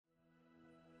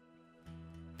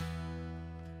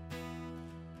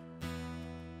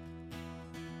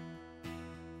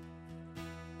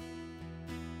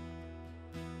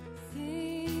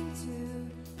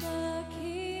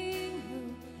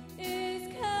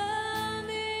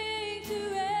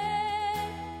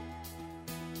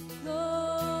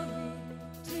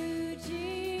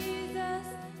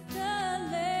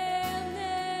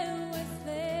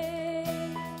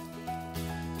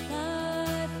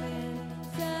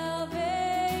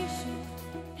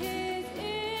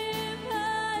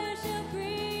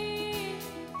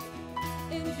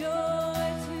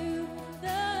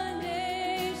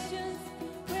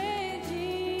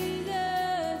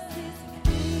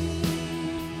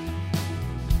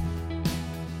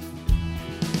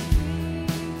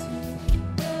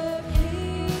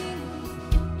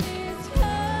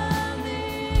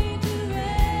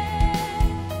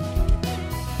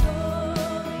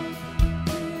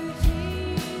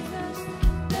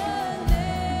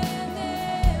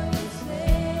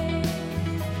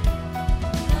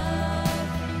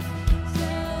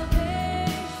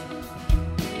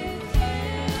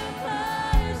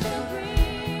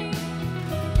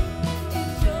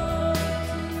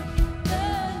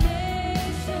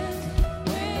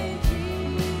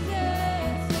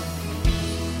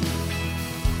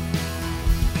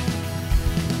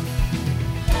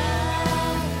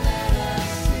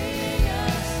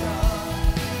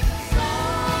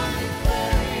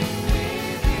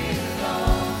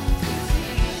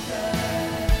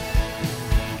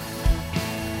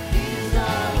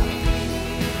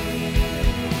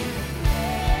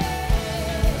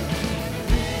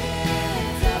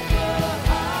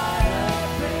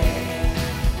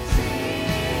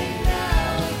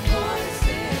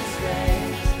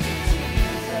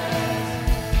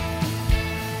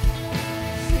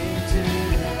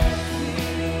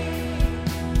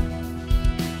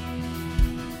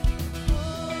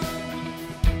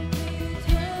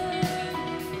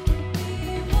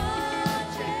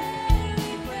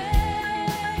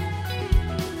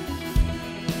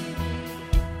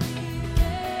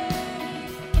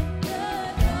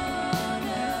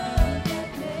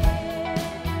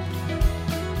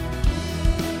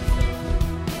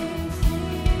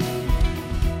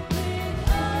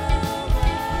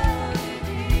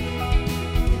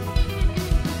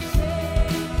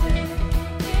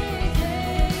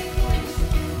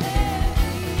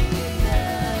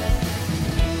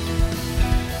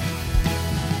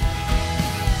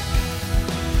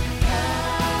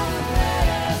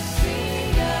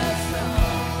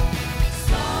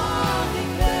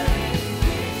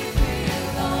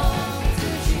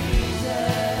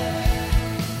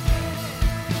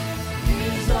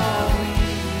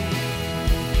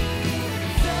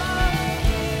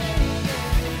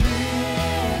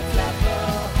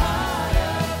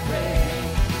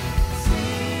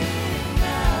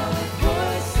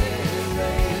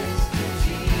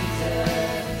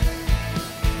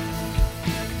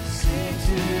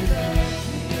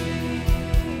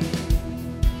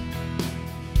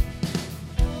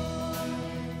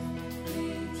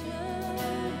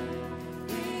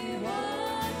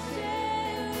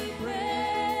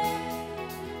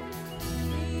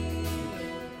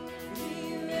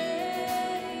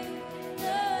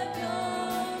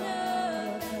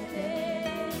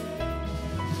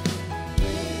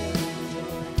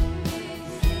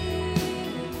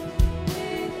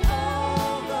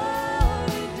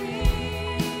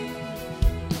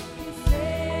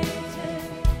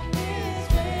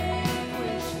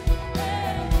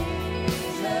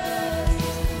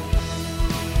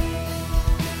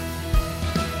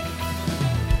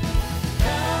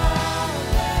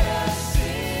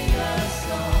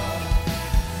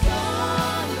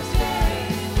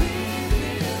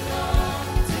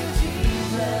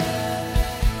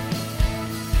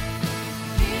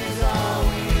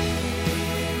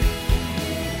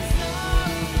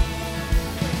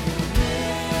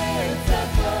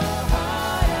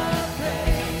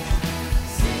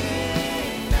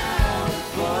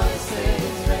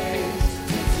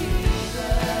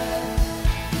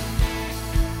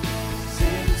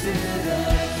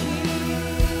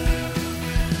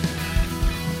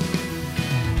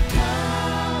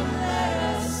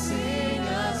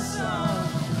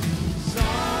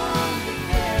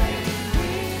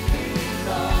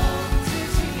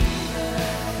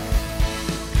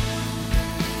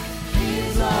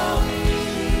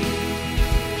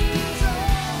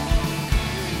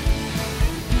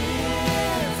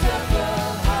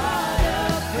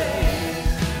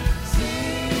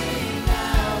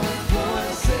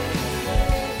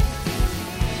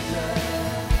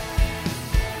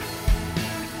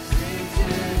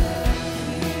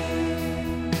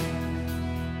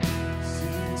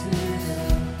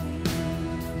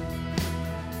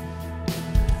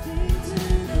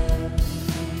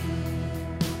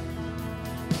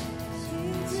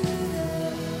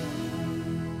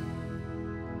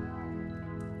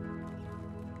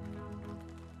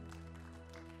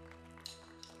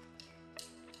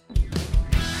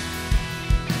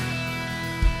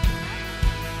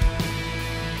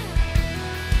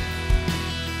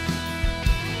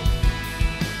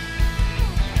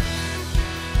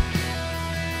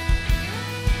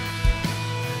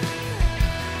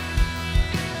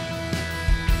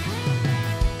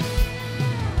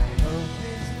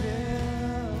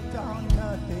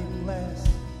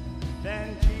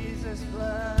Jesus'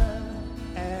 blood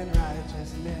and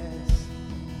righteousness.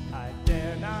 I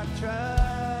dare not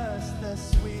trust the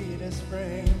sweetest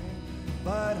frame,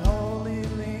 but wholly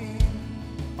lean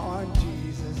on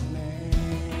Jesus' name.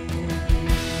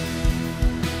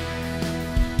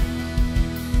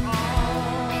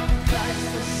 On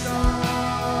Christ the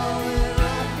solid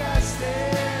rock I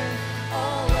stand,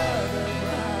 all other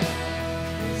ground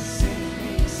is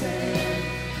sinking sand.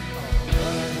 All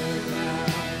other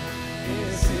ground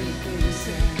is sinking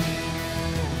sand.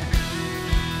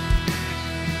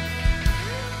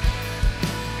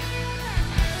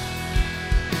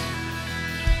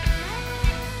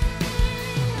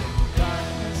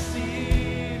 Darkness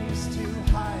seems to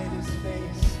hide his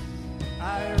face.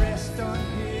 I rest on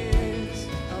his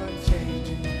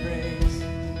unchanging grace.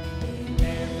 In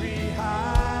every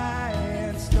high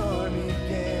and stormy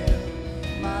gale,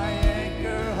 my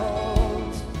anchor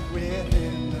holds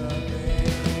within the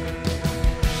veil.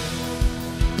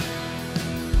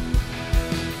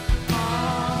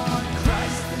 On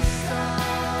Christ the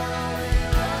solid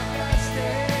rock I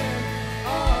stand,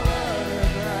 all other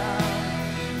ground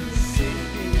is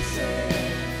sinking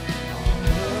sand. All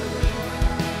other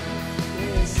ground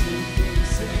is sinking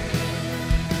sand.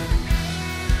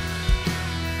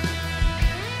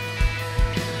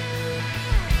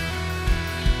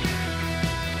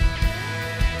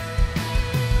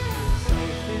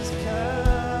 His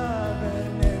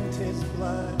covenant, his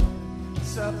blood,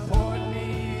 support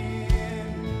me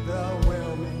in the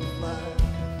whelming flood.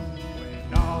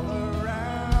 When all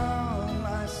around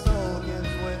my soul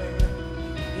gives way,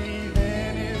 he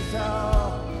then is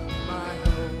all my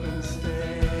hope and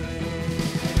stay.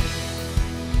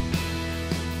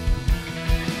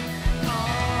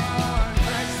 On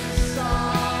Christ the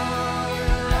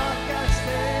solid rock I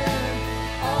stand,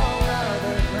 all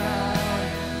other ground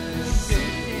is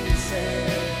sinking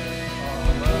sand. All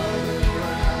other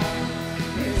ground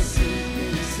is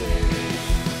sinking sand.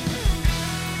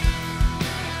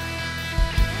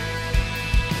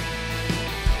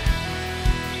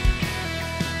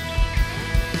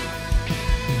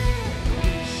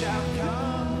 He shall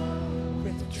come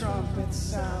with trumpet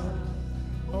sound.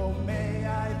 Oh, may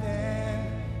I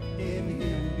then in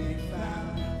him be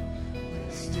found,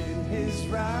 rest in his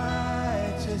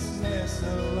righteousness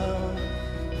alone,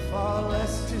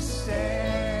 faultless to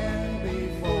stand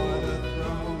before the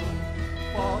throne,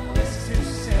 faultless to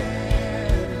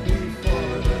stand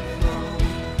before the throne,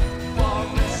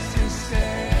 faultless to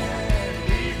stand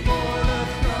before the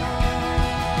throne.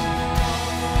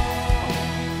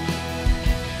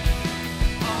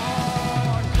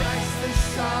 On Christ the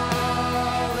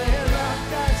solid rock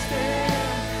I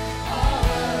stand, all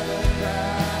other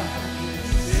ground is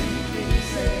sinking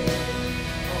sand.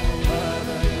 All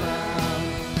other ground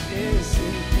is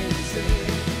sinking sand.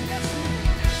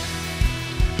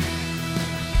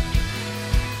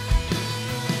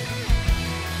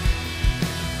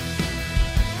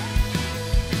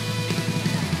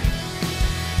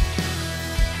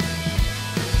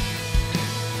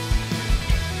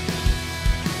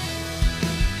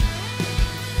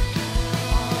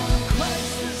 On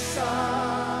Christ the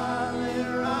solid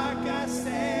rock I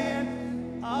stand,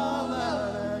 all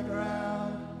other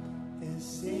ground is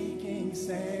sinking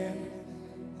sand.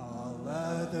 All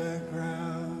other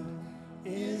ground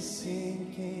is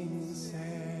sinking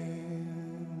sand.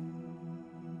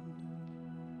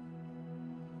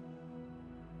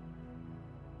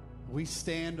 We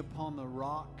stand upon the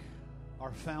rock,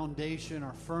 our foundation,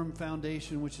 our firm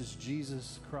foundation, which is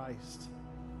Jesus Christ.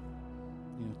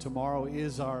 You know, tomorrow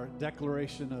is our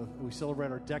declaration of, we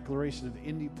celebrate our Declaration of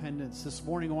Independence. This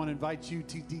morning I want to invite you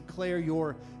to declare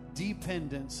your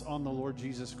dependence on the Lord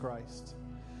Jesus Christ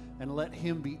and let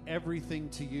him be everything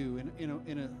to you.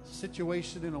 In a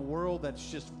situation, in a world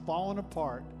that's just fallen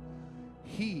apart,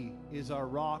 he is our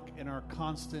rock and our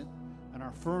constant and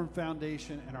our firm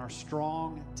foundation and our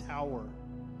strong tower.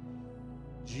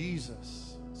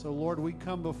 Jesus. So Lord, we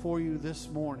come before you this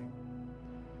morning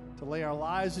to lay our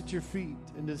lives at your feet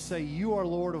and to say you are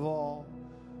Lord of all.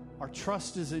 Our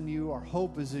trust is in you. Our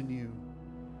hope is in you.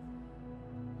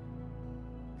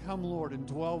 Come, Lord, and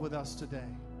dwell with us today.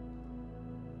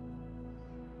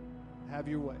 Have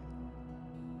your way.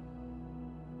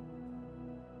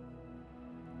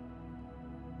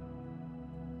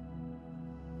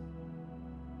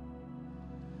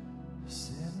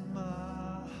 Set my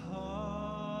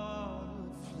heart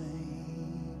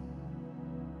aflame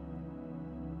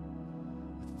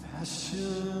with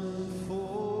passion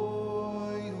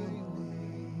for your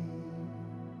name.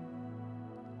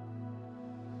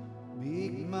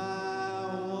 Make my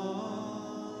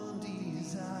one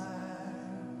desire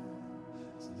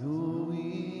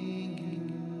knowing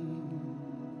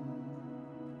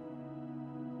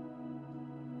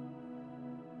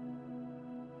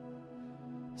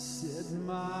Set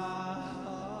my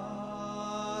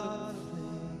heart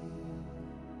aflame.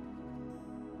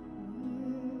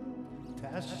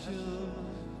 Passion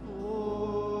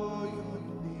for your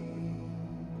name.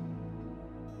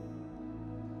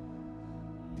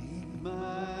 Be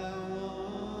my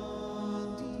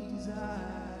one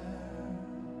desire,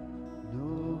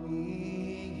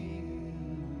 knowing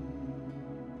you.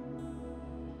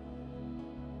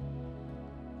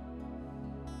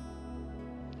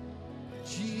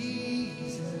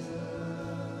 Jesus,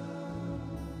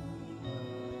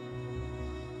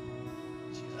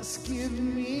 just give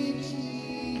me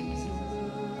Jesus.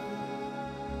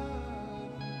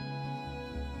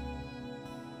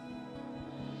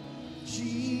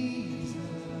 Jesus,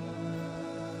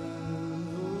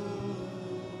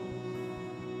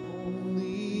 only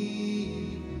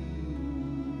you.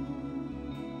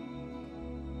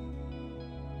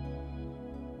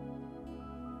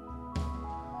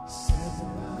 Set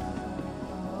my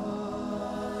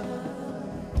heart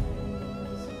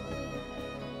ablaze.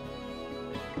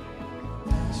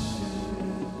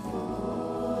 Passion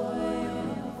for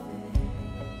your faith.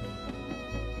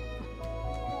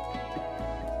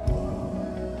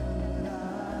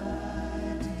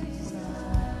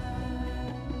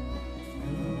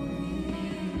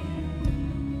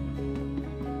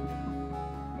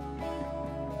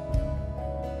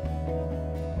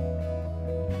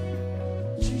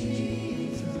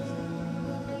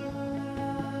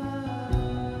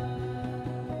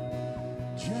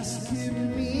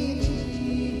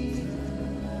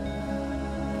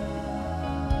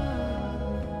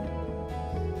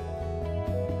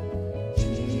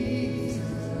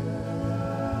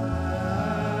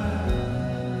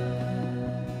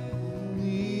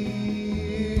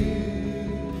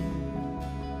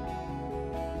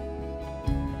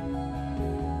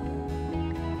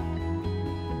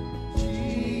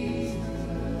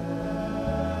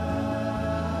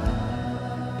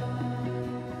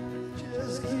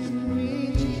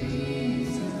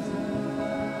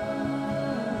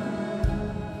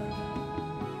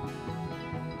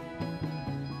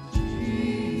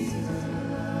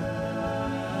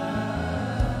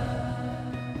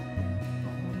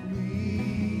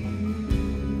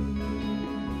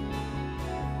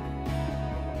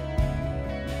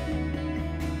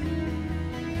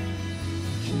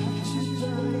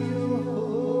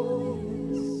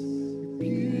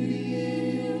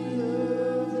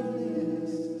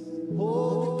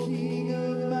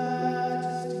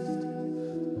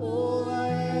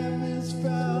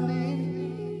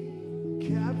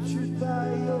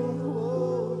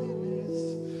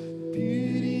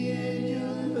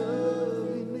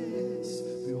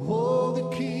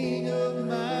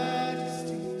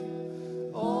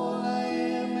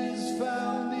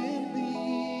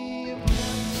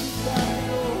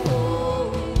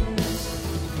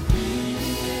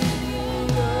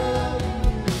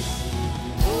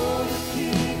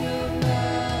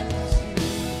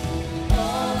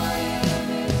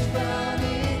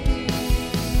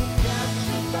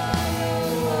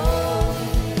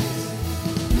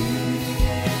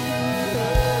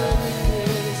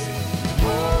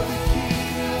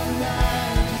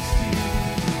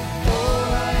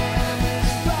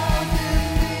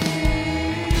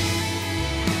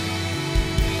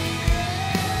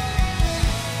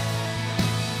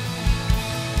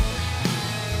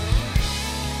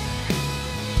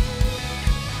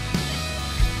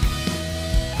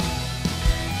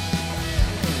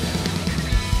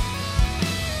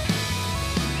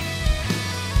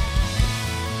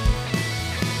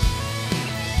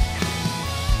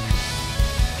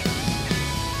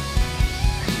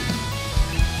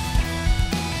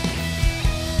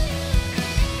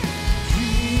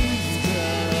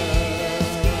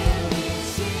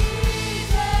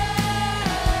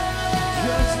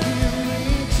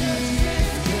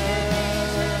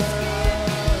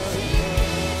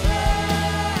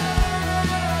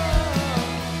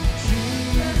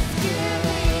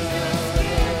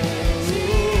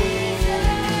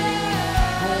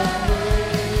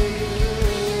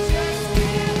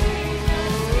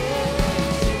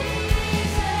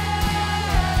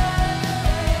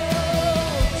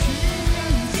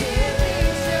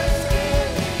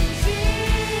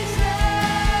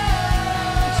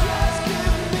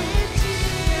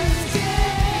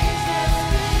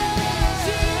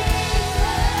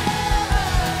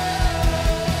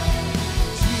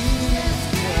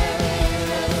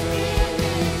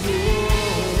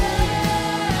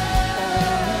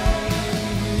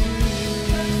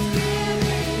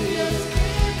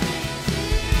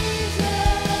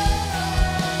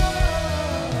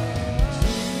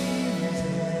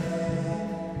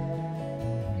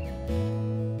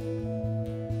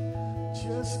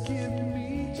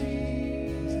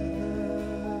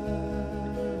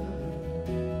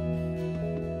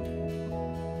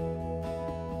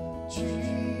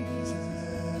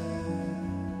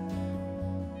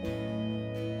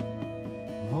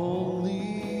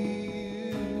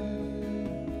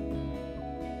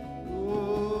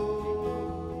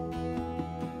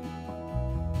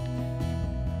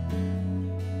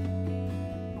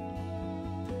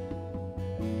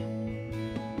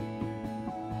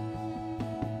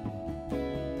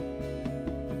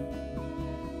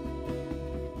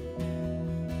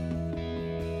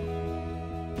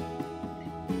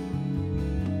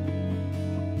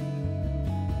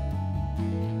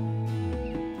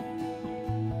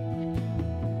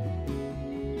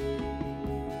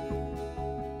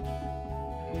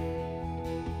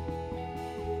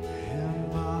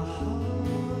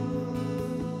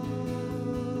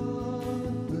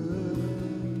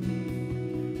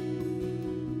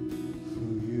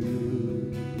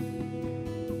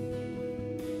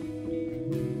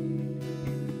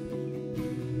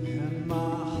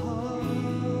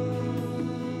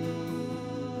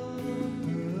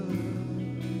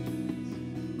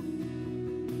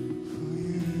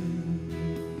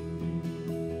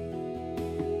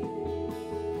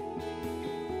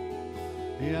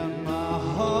 in my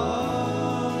heart.